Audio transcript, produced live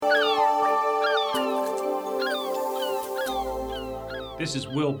This is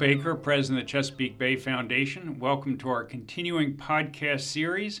Will Baker, President of the Chesapeake Bay Foundation. Welcome to our continuing podcast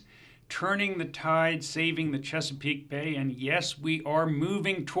series, Turning the Tide, Saving the Chesapeake Bay. And yes, we are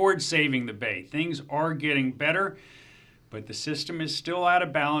moving towards saving the Bay. Things are getting better, but the system is still out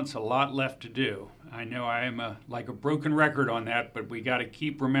of balance, a lot left to do. I know I am like a broken record on that, but we got to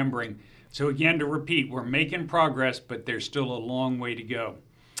keep remembering. So again, to repeat, we're making progress, but there's still a long way to go.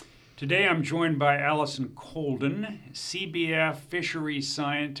 Today I'm joined by Allison Colden, CBF fisheries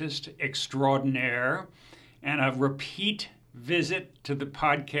scientist extraordinaire, and a repeat visit to the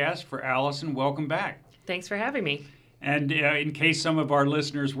podcast for Allison. Welcome back. Thanks for having me. And in case some of our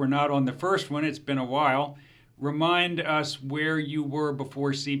listeners were not on the first one, it's been a while, remind us where you were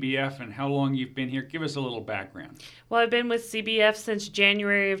before CBF and how long you've been here. Give us a little background. Well, I've been with CBF since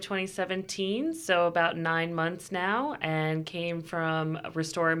January of 2017, so about 9 months now, and came from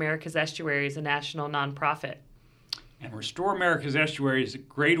Restore America's Estuaries, a national nonprofit. And Restore America's Estuaries is a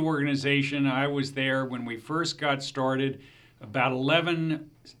great organization. I was there when we first got started. About 11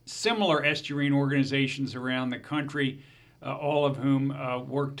 similar estuarine organizations around the country, all of whom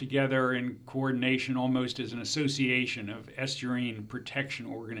work together in coordination almost as an association of estuarine protection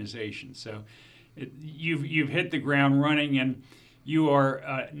organizations. So you've hit the ground running, and you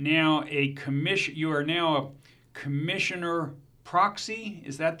are now a commissioner proxy.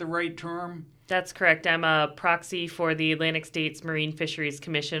 Is that the right term? That's correct. I'm a proxy for the Atlantic States Marine Fisheries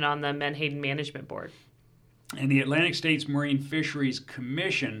Commission on the Menhaden Management Board. And the Atlantic States Marine Fisheries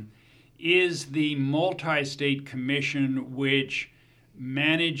Commission is the multi-state commission which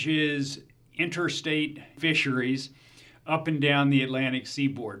manages interstate fisheries up and down the Atlantic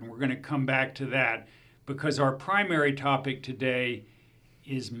seaboard. And we're going to come back to that because our primary topic today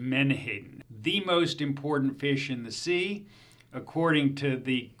is menhaden, the most important fish in the sea, according to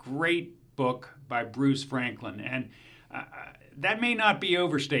the great book by Bruce Franklin. And that may not be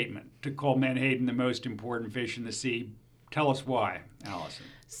overstatement to call menhaden the most important fish in the sea. Tell us why, Allison.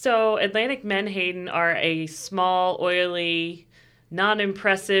 So Atlantic menhaden are a small, oily,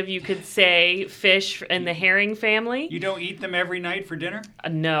 non-impressive, you could say, fish in the herring family. You don't eat them every night for dinner?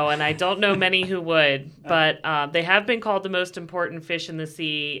 No, and I don't know many who would, but they have been called the most important fish in the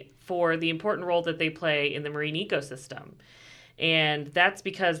sea for the important role that they play in the marine ecosystem. And that's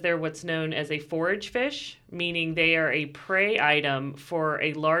because they're what's known as a forage fish, meaning they are a prey item for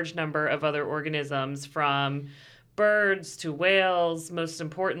a large number of other organisms, from birds to whales, most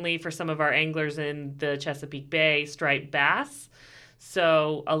importantly for some of our anglers in the Chesapeake Bay, striped bass.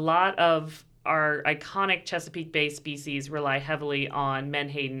 So a lot of our iconic Chesapeake Bay species rely heavily on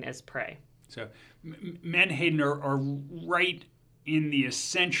menhaden as prey. So menhaden are right in the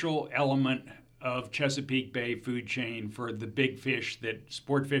essential element of Chesapeake Bay food chain for the big fish that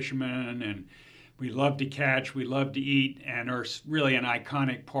sport fishermen and we love to catch, we love to eat, and are really an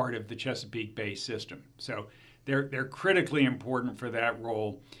iconic part of the Chesapeake Bay system. So they're critically important for that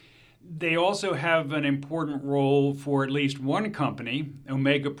role. They also have an important role for at least one company,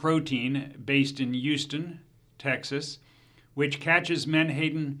 Omega Protein, based in Houston, Texas, which catches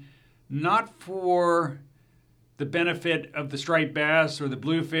menhaden not for the benefit of the striped bass or the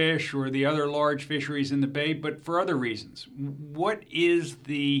bluefish or the other large fisheries in the bay, but for other reasons. What is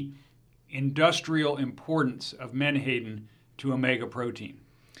the industrial importance of menhaden to Omega Protein?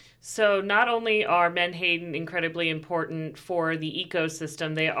 So not only are menhaden incredibly important for the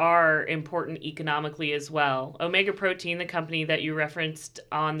ecosystem, they are important economically as well. Omega Protein, the company that you referenced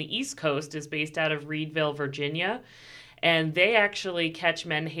on the East Coast, is based out of Reedville, Virginia. And they actually catch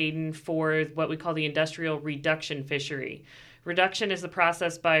menhaden for what we call the industrial reduction fishery. Reduction is the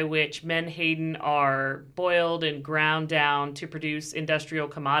process by which menhaden are boiled and ground down to produce industrial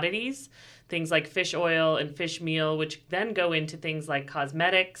commodities, things like fish oil and fish meal, which then go into things like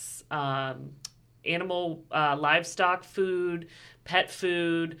cosmetics, animal livestock food, pet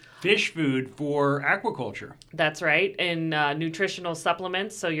food. Fish food for aquaculture. That's right. And nutritional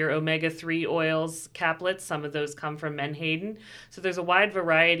supplements, so your omega-3 oils, caplets, some of those come from menhaden. So there's a wide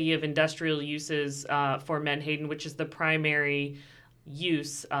variety of industrial uses for menhaden, which is the primary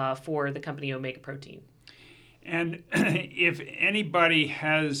use for the company Omega Protein. And if anybody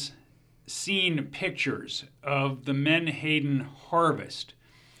has seen pictures of the menhaden harvest,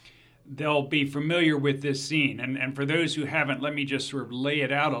 they'll be familiar with this scene. And for those who haven't, let me just sort of lay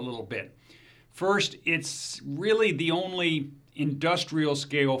it out a little bit. First, it's really the only industrial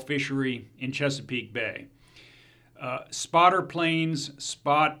scale fishery in Chesapeake Bay. Spotter planes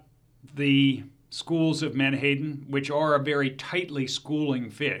spot the schools of menhaden, which are a very tightly schooling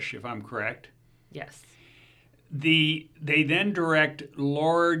fish, if I'm correct. Yes. They then direct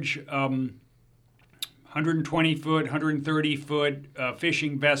large 120-foot, 130-foot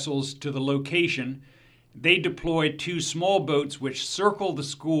fishing vessels to the location. They deploy 2 small boats which circle the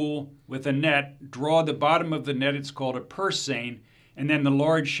school with a net, draw the bottom of the net, it's called a purse seine, and then the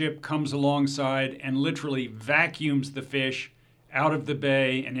large ship comes alongside and literally vacuums the fish out of the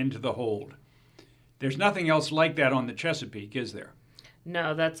bay and into the hold. There's nothing else like that on the Chesapeake, is there?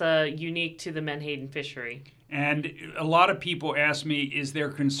 No, that's unique to the Menhaden fishery. And a lot of people ask me, is there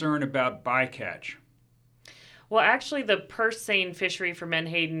concern about bycatch? Well, actually, the purse seine fishery for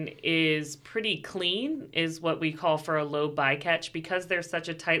Menhaden is pretty clean, is what we call for a low bycatch. Because they're such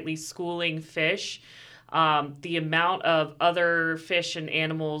a tightly schooling fish, the amount of other fish and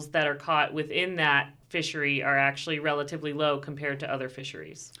animals that are caught within that fishery are actually relatively low compared to other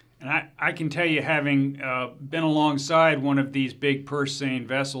fisheries. And I can tell you, having been alongside one of these big purse seine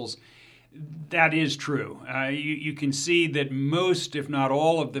vessels, that is true. You can see that most, if not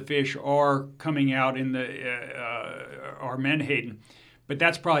all, of the fish are coming out in our Menhaden. But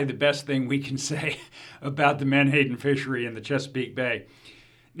that's probably the best thing we can say about the Menhaden fishery in the Chesapeake Bay.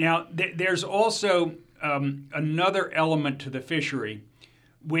 Now, there's also another element to the fishery,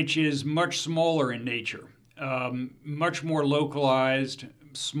 which is much smaller in nature, much more localized,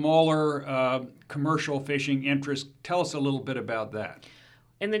 smaller commercial fishing interests. Tell us a little bit about that.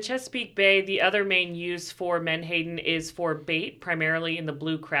 In the Chesapeake Bay, the other main use for Menhaden is for bait, primarily in the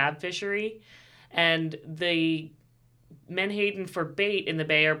blue crab fishery. And the Menhaden for bait in the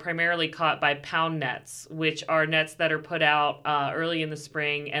bay are primarily caught by pound nets, which are nets that are put out early in the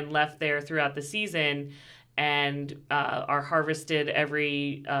spring and left there throughout the season and are harvested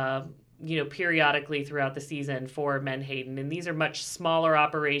every periodically throughout the season for Menhaden. And these are much smaller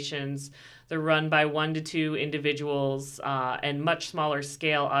operations. They're run by 1 to 2 individuals and much smaller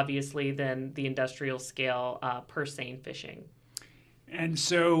scale, obviously, than the industrial scale purse seine fishing. And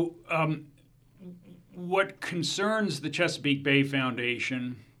so what concerns the Chesapeake Bay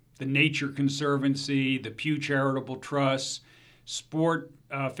Foundation, the Nature Conservancy, the Pew Charitable Trust, sport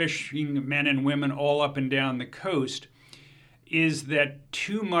fishing men and women all up and down the coast, is that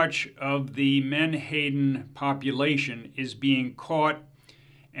too much of the Menhaden population is being caught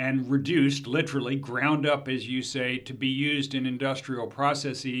and reduced, literally ground up, as you say, to be used in industrial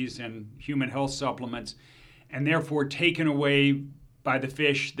processes and human health supplements, and therefore taken away by the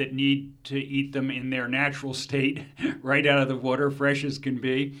fish that need to eat them in their natural state, right out of the water, fresh as can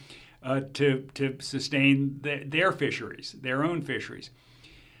be, to sustain their fisheries, their own fisheries.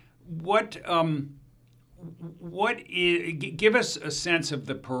 Give us a sense of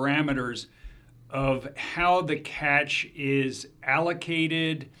the parameters of how the catch is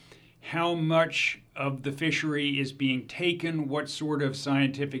allocated, how much of the fishery is being taken, what sort of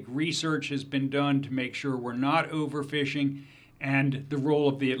scientific research has been done to make sure we're not overfishing, and the role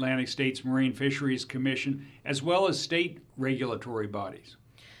of the Atlantic States Marine Fisheries Commission, as well as state regulatory bodies.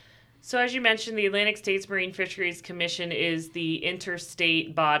 So as you mentioned, the Atlantic States Marine Fisheries Commission is the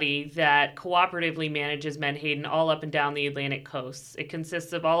interstate body that cooperatively manages Menhaden all up and down the Atlantic coasts. It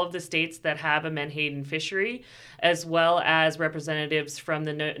consists of all of the states that have a Menhaden fishery, as well as representatives from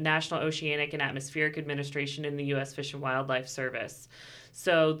the National Oceanic and Atmospheric Administration and the U.S. Fish and Wildlife Service.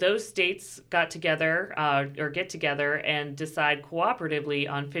 So those states get together and decide cooperatively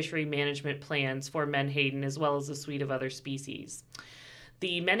on fishery management plans for Menhaden, as well as a suite of other species.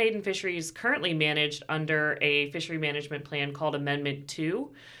 The Menhaden fishery is currently managed under a fishery management plan called Amendment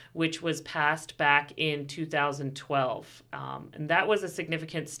 2, which was passed back in 2012. And that was a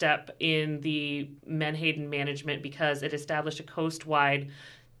significant step in the Menhaden management because it established a coast-wide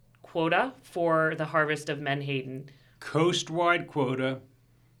quota for the harvest of Menhaden. Coast-wide quota,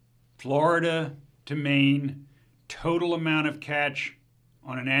 Florida to Maine, total amount of catch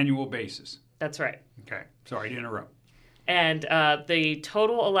on an annual basis. That's right. Okay, sorry to interrupt. And the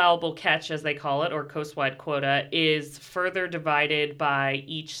total allowable catch, as they call it, or coast-wide quota, is further divided by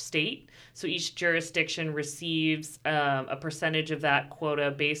each state. So each jurisdiction receives a percentage of that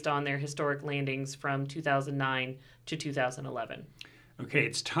quota based on their historic landings from 2009 to 2011. Okay,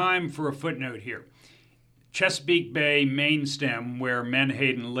 it's time for a footnote here. Chesapeake Bay main stem, where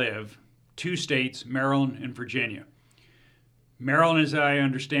Menhaden live, 2 states, Maryland and Virginia. Maryland, as I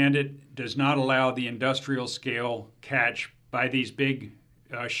understand it, does not allow the industrial scale catch by these big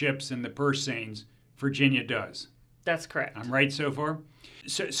ships and the purse seines. Virginia does. That's correct. I'm right so far?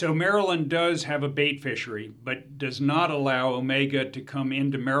 So Maryland does have a bait fishery, but does not allow Omega to come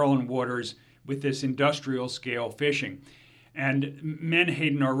into Maryland waters with this industrial scale fishing. And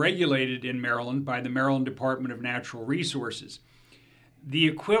Menhaden are regulated in Maryland by the Maryland Department of Natural Resources. The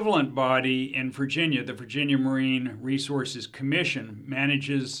equivalent body in Virginia, the Virginia Marine Resources Commission,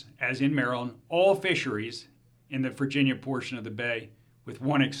 manages, as in Maryland, all fisheries in the Virginia portion of the bay, with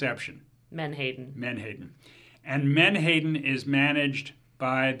one exception. Menhaden. And Menhaden is managed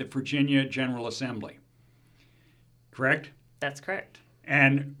by the Virginia General Assembly. Correct? That's correct.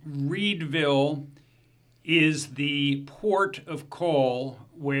 And Reedville is the port of call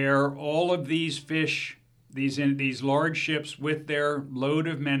where all of these fish, these large ships with their load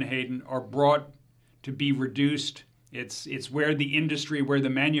of menhaden, are brought to be reduced. It's where the industry, where the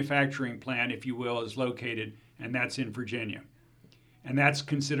manufacturing plant, if you will, is located, and that's in Virginia. And that's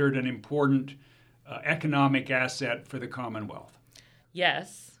considered an important economic asset for the Commonwealth.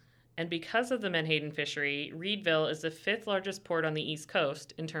 Yes, and because of the menhaden fishery, Reedville is the 5th largest port on the East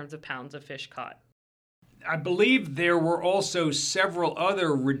Coast in terms of pounds of fish caught. I believe there were also several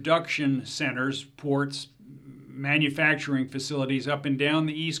other reduction centers, ports, manufacturing facilities up and down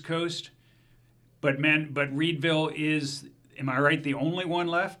the East Coast, but Reedville is, am I right, the only one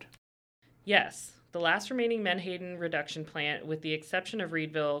left? Yes. The last remaining menhaden reduction plant, with the exception of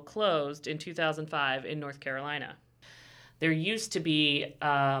Reedville, closed in 2005 in North Carolina. There used to be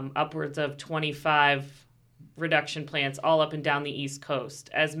upwards of 25 reduction plants all up and down the East Coast.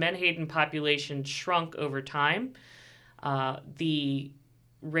 As menhaden population shrunk over time, the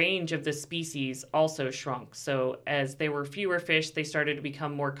range of the species also shrunk. So as there were fewer fish, they started to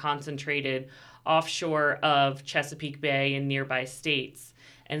become more concentrated offshore of Chesapeake Bay and nearby states.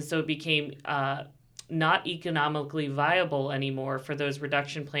 And so it became not economically viable anymore for those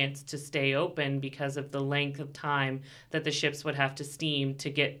reduction plants to stay open because of the length of time that the ships would have to steam to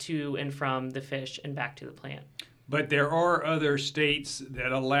get to and from the fish and back to the plant. But there are other states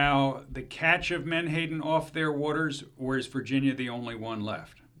that allow the catch of menhaden off their waters, or is Virginia the only one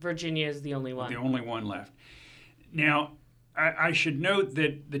left? Virginia is the only one. The only one left. Now, I should note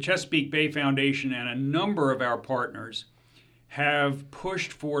that the Chesapeake Bay Foundation and a number of our partners have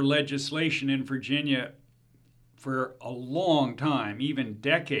pushed for legislation in Virginia for a long time, even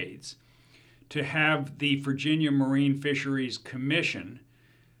decades, to have the Virginia Marine Fisheries Commission,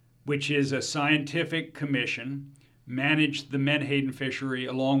 which is a scientific commission, manage the menhaden fishery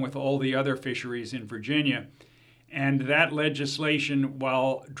along with all the other fisheries in Virginia. And that legislation,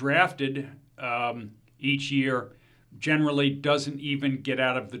 while drafted each year, generally doesn't even get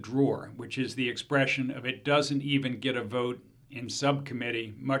out of the drawer, which is the expression of it doesn't even get a vote in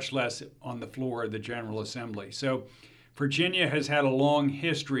subcommittee, much less on the floor of the General Assembly. So Virginia has had a long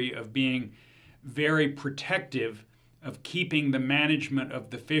history of being very protective of keeping the management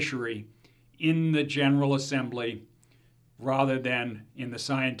of the fishery in the General Assembly rather than in the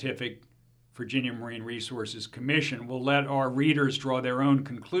scientific Virginia Marine Resources Commission. We'll let our readers draw their own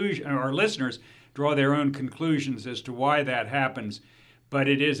conclusion, or our listeners draw their own conclusions as to why that happens, but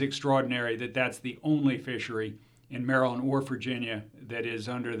it is extraordinary that that's the only fishery in Maryland or Virginia that is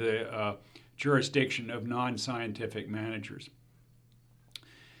under the jurisdiction of non-scientific managers.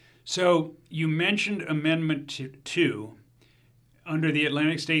 So you mentioned Amendment 2 under the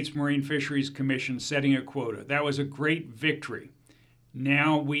Atlantic States Marine Fisheries Commission setting a quota. That was a great victory.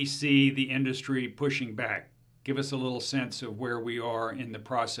 Now we see the industry pushing back. Give us a little sense of where we are in the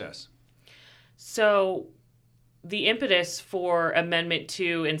process. So the impetus for Amendment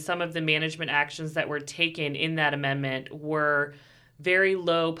 2 and some of the management actions that were taken in that amendment were very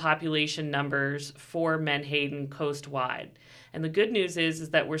low population numbers for menhaden coast-wide. And the good news is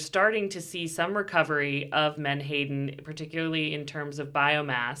that we're starting to see some recovery of menhaden, particularly in terms of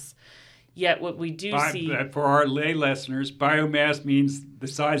biomass. Yet what we do see... For our lay listeners, biomass means the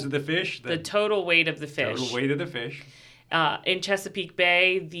size of the fish? The total weight of the fish. Total weight of the fish. In Chesapeake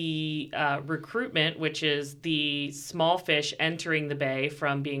Bay, the recruitment, which is the small fish entering the bay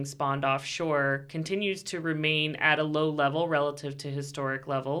from being spawned offshore, continues to remain at a low level relative to historic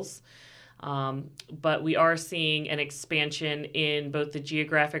levels. But we are seeing an expansion in both the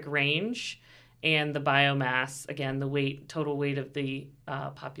geographic range and the biomass, again, the total weight of the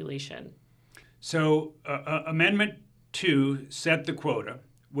population. So Amendment 2 set the quota,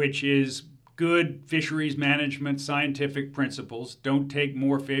 which is good fisheries management scientific principles. Don't take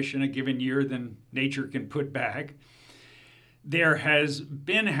more fish in a given year than nature can put back. There has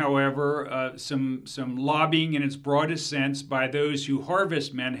been, however, some lobbying in its broadest sense by those who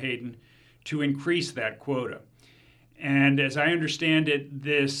harvest menhaden to increase that quota. And as I understand it,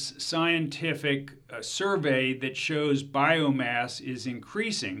 this scientific survey that shows biomass is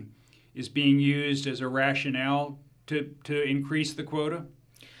increasing is being used as a rationale to increase the quota?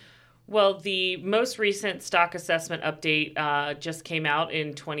 Well, the most recent stock assessment update just came out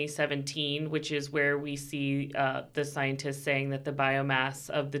in 2017, which is where we see the scientists saying that the biomass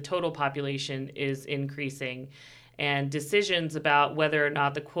of the total population is increasing. And decisions about whether or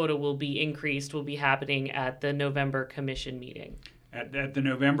not the quota will be increased will be happening at the November commission meeting. At the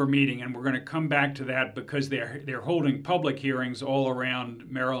November meeting, and we're going to come back to that because they're holding public hearings all around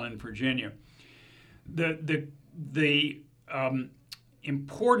Maryland, Virginia. The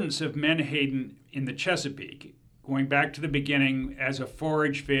importance of menhaden in the Chesapeake, going back to the beginning as a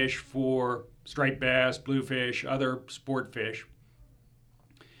forage fish for striped bass, bluefish, other sport fish,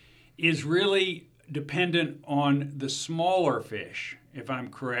 is really dependent on the smaller fish, if I'm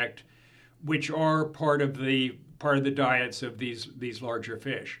correct, which are part of the diets of these larger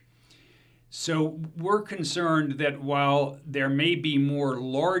fish. So we're concerned that while there may be more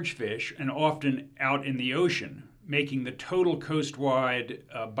large fish, and often out in the ocean, making the total coastwide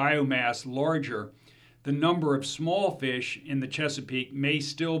biomass larger, the number of small fish in the Chesapeake may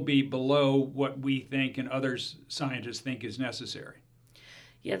still be below what we think and others scientists think is necessary.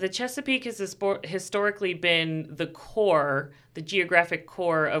 Yeah, the Chesapeake has historically been the core, the geographic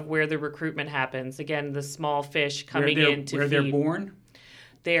core of where the recruitment happens. Again, the small fish coming in to feed. Where they're born?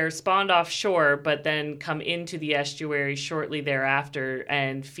 They're spawned offshore, but then come into the estuary shortly thereafter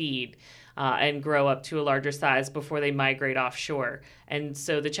and feed and grow up to a larger size before they migrate offshore. And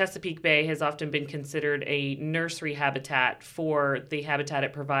so the Chesapeake Bay has often been considered a nursery habitat for the habitat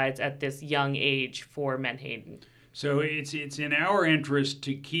it provides at this young age for menhaden. So it's in our interest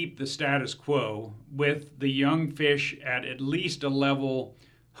to keep the status quo with the young fish at least a level,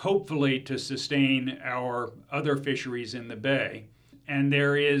 hopefully to sustain our other fisheries in the bay. And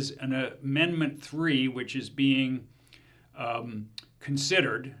there is an Amendment 3, which is being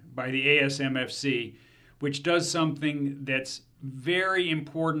considered by the ASMFC, which does something that's very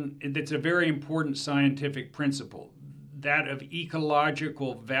important. That's a very important scientific principle, that of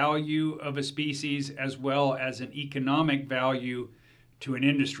ecological value of a species as well as an economic value to an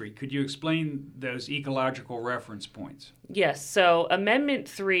industry. Could you explain those ecological reference points? Yes. So Amendment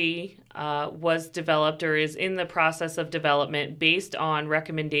 3 was developed or is in the process of development based on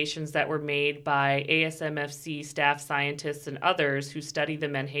recommendations that were made by ASMFC staff scientists and others who study the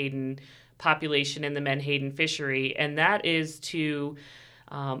menhaden population in the menhaden fishery. And that is to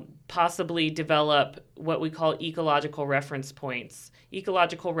possibly develop what we call ecological reference points.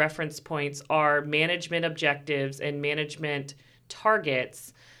 Ecological reference points are management objectives and management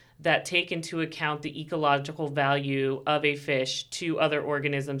targets that take into account the ecological value of a fish to other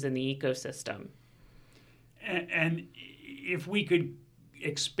organisms in the ecosystem. And if we could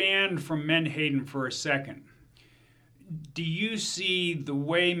expand from menhaden for a second, do you see the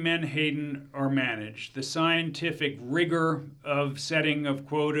way menhaden are managed, the scientific rigor of setting of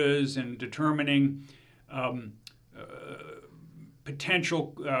quotas and determining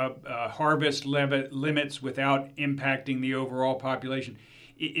potential harvest limits without impacting the overall population?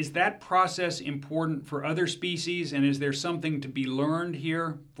 Is that process important for other species, and is there something to be learned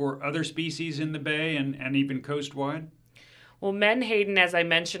here for other species in the bay and even coastwide? Well, menhaden, as I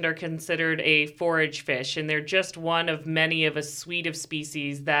mentioned, are considered a forage fish, and they're just one of many of a suite of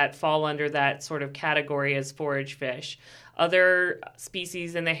species that fall under that sort of category as forage fish. Other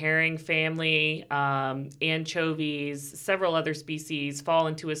species in the herring family, anchovies, several other species fall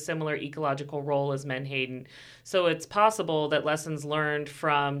into a similar ecological role as menhaden. So it's possible that lessons learned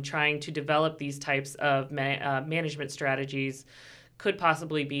from trying to develop these types of management strategies could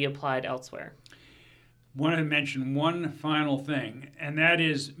possibly be applied elsewhere. Want to mention one final thing, and that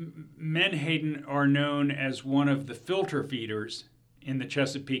is menhaden are known as one of the filter feeders in the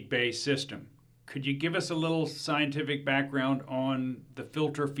Chesapeake Bay system. Could you give us a little scientific background on the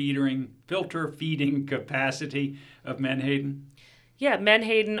filter feeding capacity of menhaden? Yeah,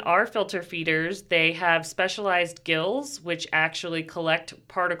 menhaden are filter feeders. They have specialized gills which actually collect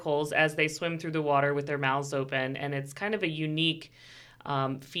particles as they swim through the water with their mouths open, and it's kind of a unique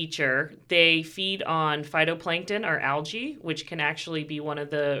feature. They feed on phytoplankton or algae, which can actually be one of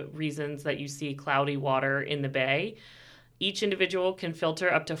the reasons that you see cloudy water in the bay. Each individual can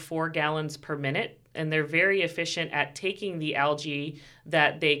filter up to 4 gallons per minute, and they're very efficient at taking the algae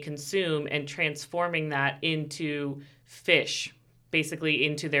that they consume and transforming that into fish, basically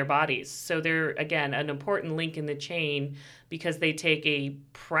into their bodies. So they're, again, an important link in the chain because they take a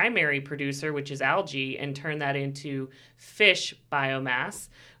primary producer, which is algae, and turn that into fish biomass,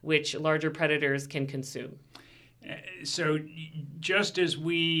 which larger predators can consume. So just as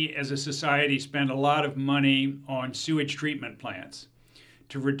we as a society spend a lot of money on sewage treatment plants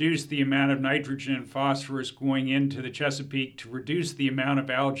to reduce the amount of nitrogen and phosphorus going into the Chesapeake, to reduce the amount of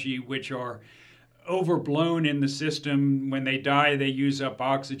algae which are overblown in the system. When they die, they use up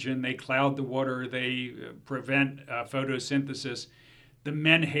oxygen, they cloud the water, they prevent photosynthesis. The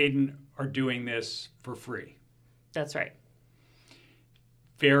Menhaden are doing this for free. That's right.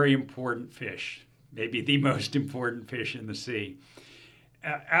 Very important fish, maybe the most important fish in the sea.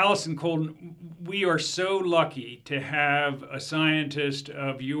 Allison Colden, we are so lucky to have a scientist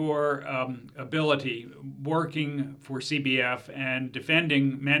of your ability working for CBF and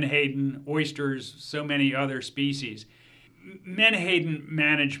defending Menhaden, oysters, so many other species. Menhaden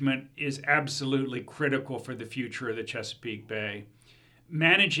management is absolutely critical for the future of the Chesapeake Bay.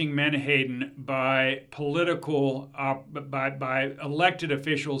 Managing Menhaden by by elected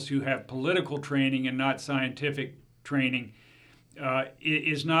officials who have political training and not scientific training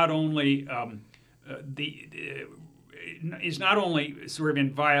is not only sort of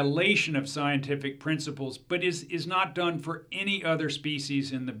in violation of scientific principles, but is not done for any other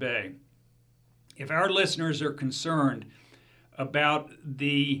species in the bay. If our listeners are concerned about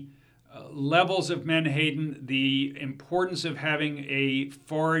the levels of Menhaden, the importance of having a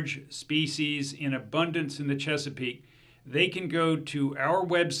forage species in abundance in the Chesapeake, they can go to our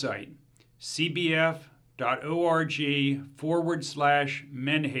website,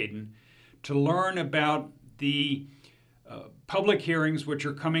 cbf.org/Menhaden, to learn about the public hearings which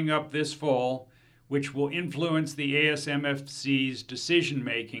are coming up this fall, which will influence the ASMFC's decision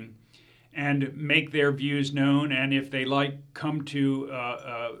making and make their views known, and if they like, come to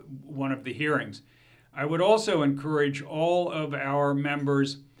one of the hearings. I would also encourage all of our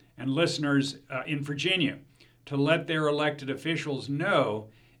members and listeners in Virginia to let their elected officials know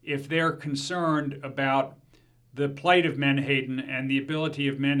if they're concerned about the plight of Menhaden and the ability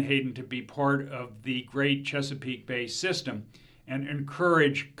of Menhaden to be part of the great Chesapeake Bay system, and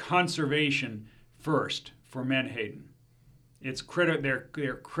encourage conservation first for Menhaden. It's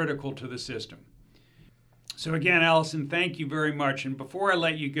they're critical to the system. So again, Allison, thank you very much. And before I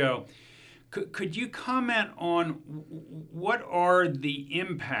let you go, could you comment on what are the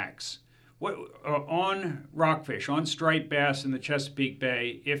impacts on rockfish, on striped bass in the Chesapeake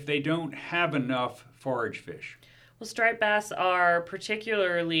Bay if they don't have enough forage fish? Well, striped bass are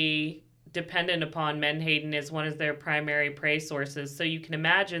particularly dependent upon Menhaden as one of their primary prey sources. So you can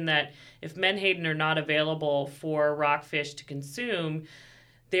imagine that if Menhaden are not available for rockfish to consume,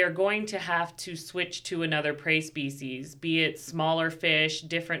 they're going to have to switch to another prey species, be it smaller fish,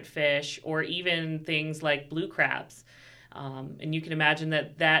 different fish, or even things like blue crabs. And you can imagine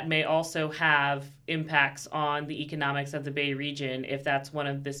that that may also have impacts on the economics of the Bay region if that's one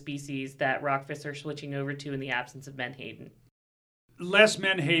of the species that rockfish are switching over to in the absence of Menhaden. Less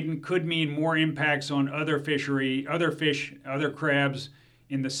Menhaden could mean more impacts on other fish, other crabs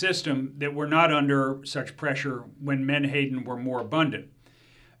in the system that were not under such pressure when Menhaden were more abundant.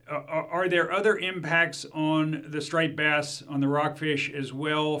 Are there other impacts on the striped bass, on the rockfish as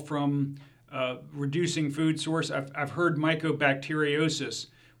well, from reducing food source? I've heard mycobacteriosis,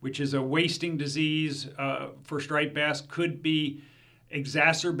 which is a wasting disease for striped bass, could be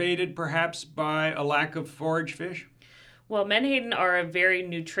exacerbated perhaps by a lack of forage fish? Well, Menhaden are a very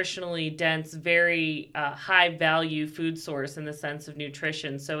nutritionally dense, very high-value food source in the sense of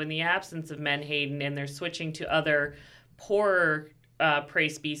nutrition. So in the absence of Menhaden and they're switching to other poorer prey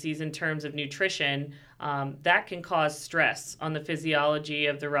species in terms of nutrition, that can cause stress on the physiology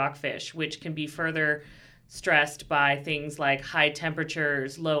of the rockfish, which can be further stressed by things like high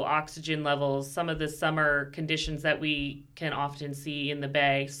temperatures, low oxygen levels, some of the summer conditions that we can often see in the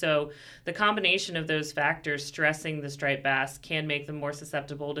bay. So the combination of those factors stressing the striped bass can make them more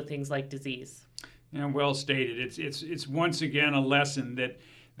susceptible to things like disease. Yeah, well stated. It's once again a lesson that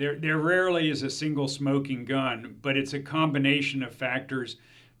there rarely is a single smoking gun, but it's a combination of factors,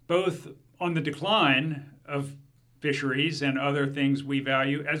 both on the decline of fisheries and other things we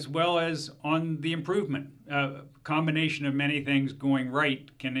value, as well as on the improvement. A combination of many things going right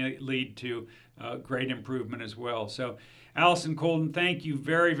can lead to great improvement as well. So, Allison Colden, thank you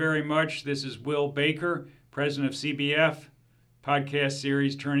very, very much. This is Will Baker, president of CBF, podcast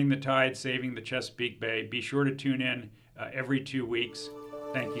series Turning the Tide, Saving the Chesapeake Bay. Be sure to tune in every 2 weeks.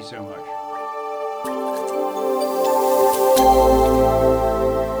 Thank you so much.